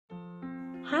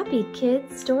Happy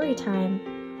Kids Storytime.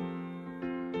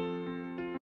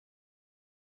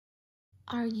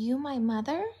 Are You My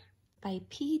Mother? By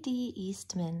P.D.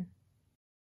 Eastman.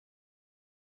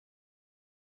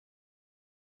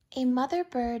 A mother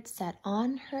bird sat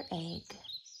on her egg.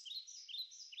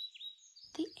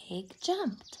 The egg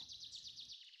jumped.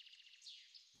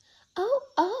 "Oh,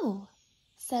 oh,"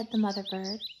 said the mother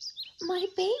bird. "My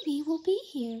baby will be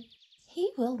here.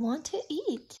 He will want to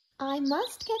eat. I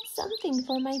must get something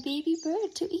for my baby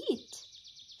bird to eat,"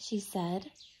 she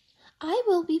said. "I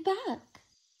will be back."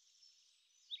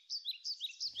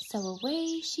 So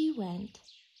away she went.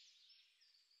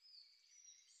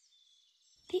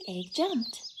 The egg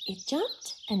jumped. It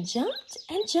jumped and jumped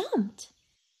and jumped.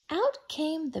 Out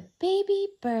came the baby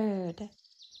bird.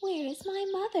 "Where is my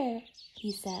mother?"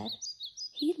 he said.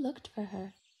 He looked for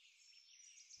her.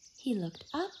 He looked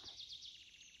up.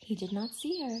 He did not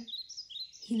see her.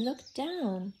 He looked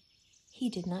down. He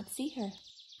did not see her.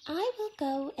 "I will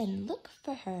go and look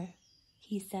for her,"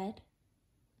 he said.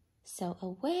 So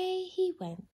away he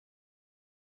went.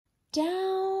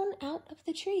 Down out of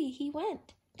the tree he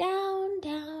went. Down,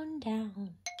 down,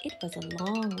 down. It was a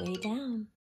long way down.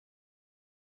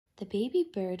 The baby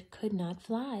bird could not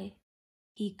fly.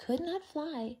 He could not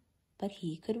fly, but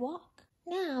he could walk.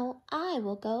 "Now I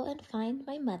will go and find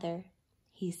my mother,"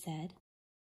 he said.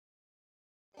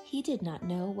 He did not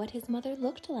know what his mother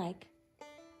looked like.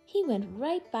 He went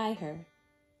right by her.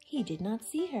 He did not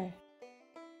see her.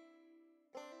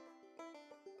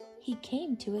 He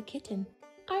came to a kitten.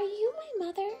 "Are you my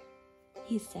mother?"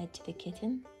 he said to the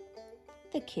kitten.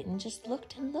 The kitten just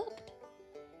looked and looked.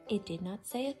 It did not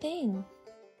say a thing.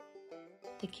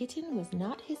 The kitten was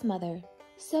not his mother,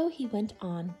 so he went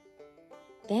on.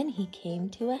 Then he came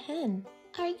to a hen.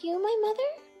 "Are you my mother?"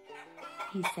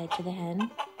 he said to the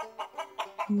hen.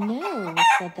 "No,"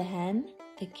 said the hen.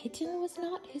 The kitten was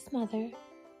not his mother.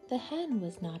 The hen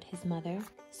was not his mother.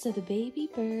 So the baby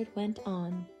bird went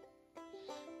on.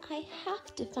 "I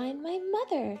have to find my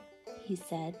mother," he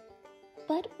said.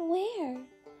 "But where?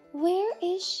 Where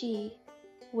is she?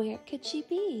 Where could she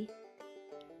be?"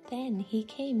 Then he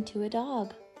came to a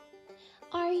dog.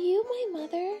 "Are you my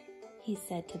mother?" he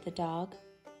said to the dog.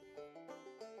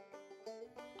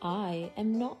 "I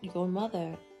am not your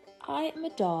mother. I am a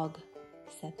dog,"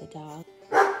 said the dog.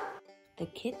 The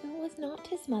kitten was not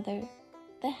his mother.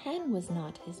 The hen was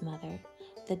not his mother.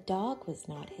 The dog was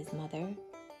not his mother.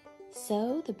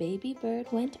 So the baby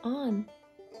bird went on.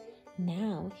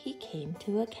 Now he came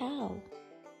to a cow.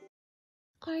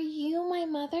 "Are you my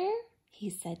mother?" he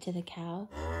said to the cow.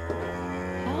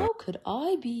 "How could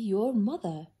I be your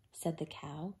mother?" said the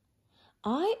cow.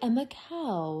 "I am a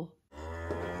cow."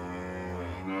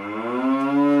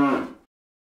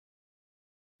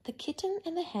 The kitten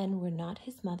and the hen were not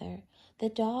his mother. The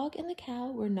dog and the cow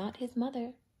were not his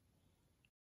mother.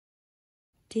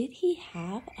 Did he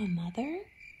have a mother?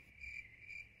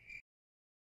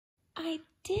 "I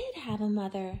did have a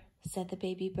mother," said the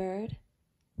baby bird.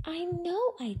 "I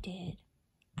know I did.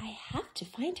 I have to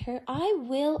find her. I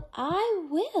will.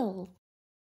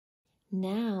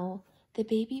 Now the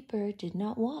baby bird did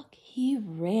not walk. He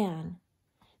ran.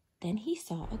 Then he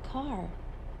saw a car.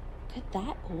 Could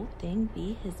that old thing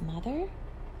be his mother?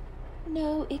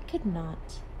 No, it could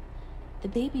not. The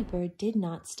baby bird did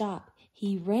not stop.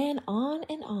 He ran on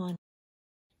and on.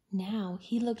 Now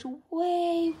he looked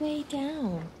way, way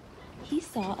down. He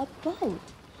saw a boat.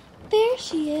 "There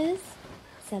she is,"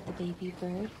 said the baby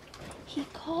bird. He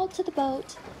called to the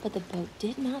boat, but the boat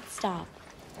did not stop.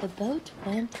 The boat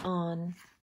went on.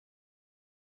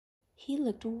 He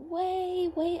looked way,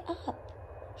 way up.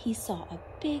 He saw a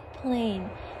big plane.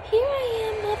 "Here I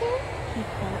am, Mother," he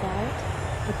called out.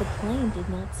 But the plane did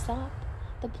not stop.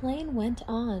 The plane went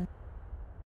on.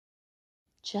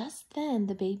 Just then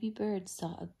the baby bird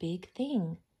saw a big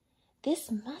thing. This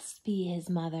must be his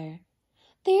mother.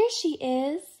 "There she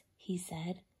is," he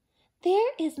said.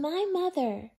 "There is my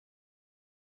mother."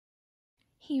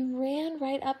 He ran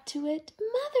right up to it.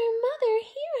 "Mother, Mother,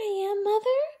 here I am,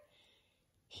 Mother,"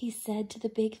 he said to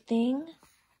the big thing.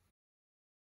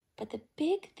 But the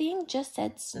big thing just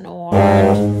said, "Snort."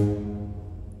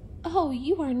 "Oh,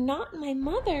 you are not my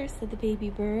mother," said the baby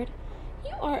bird.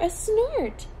 "You are a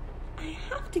snort. I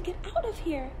have to get out of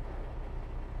here."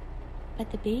 But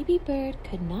the baby bird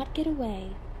could not get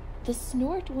away. The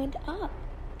snort went up.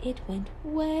 It went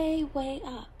way, way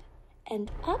up.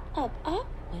 And up, up, up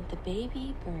went the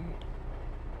baby bird.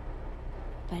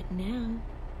 But now,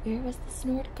 where was the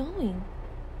snort going?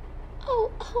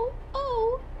 "Oh, oh,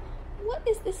 oh! What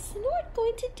is this snort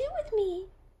going to do with me?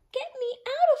 Get me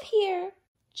out of here!"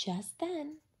 Just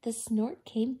then, the snort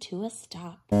came to a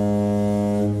stop.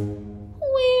 "Where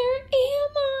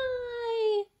am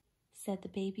I?" said the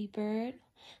baby bird.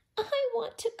 "I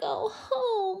want to go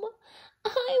home.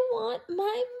 I want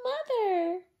my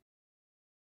mother."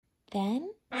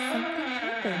 Then something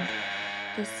happened.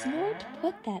 The snort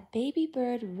put that baby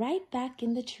bird right back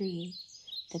in the tree.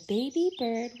 The baby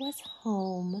bird was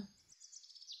home.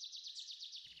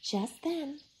 Just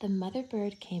then, the mother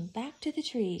bird came back to the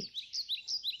tree.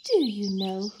 "Do you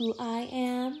know who I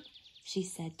am?" she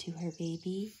said to her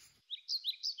baby.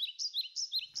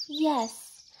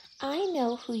 "Yes, I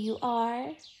know who you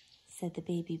are," said the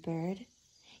baby bird.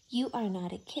 "You are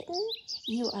not a kitten,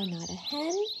 you are not a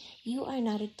hen, you are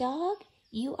not a dog,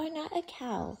 you are not a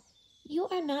cow, you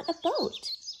are not a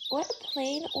boat, or a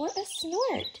plane, or a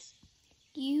snort.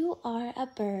 You are a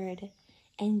bird,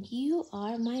 and you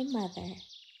are my mother."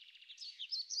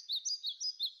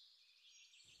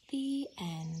 The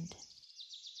end.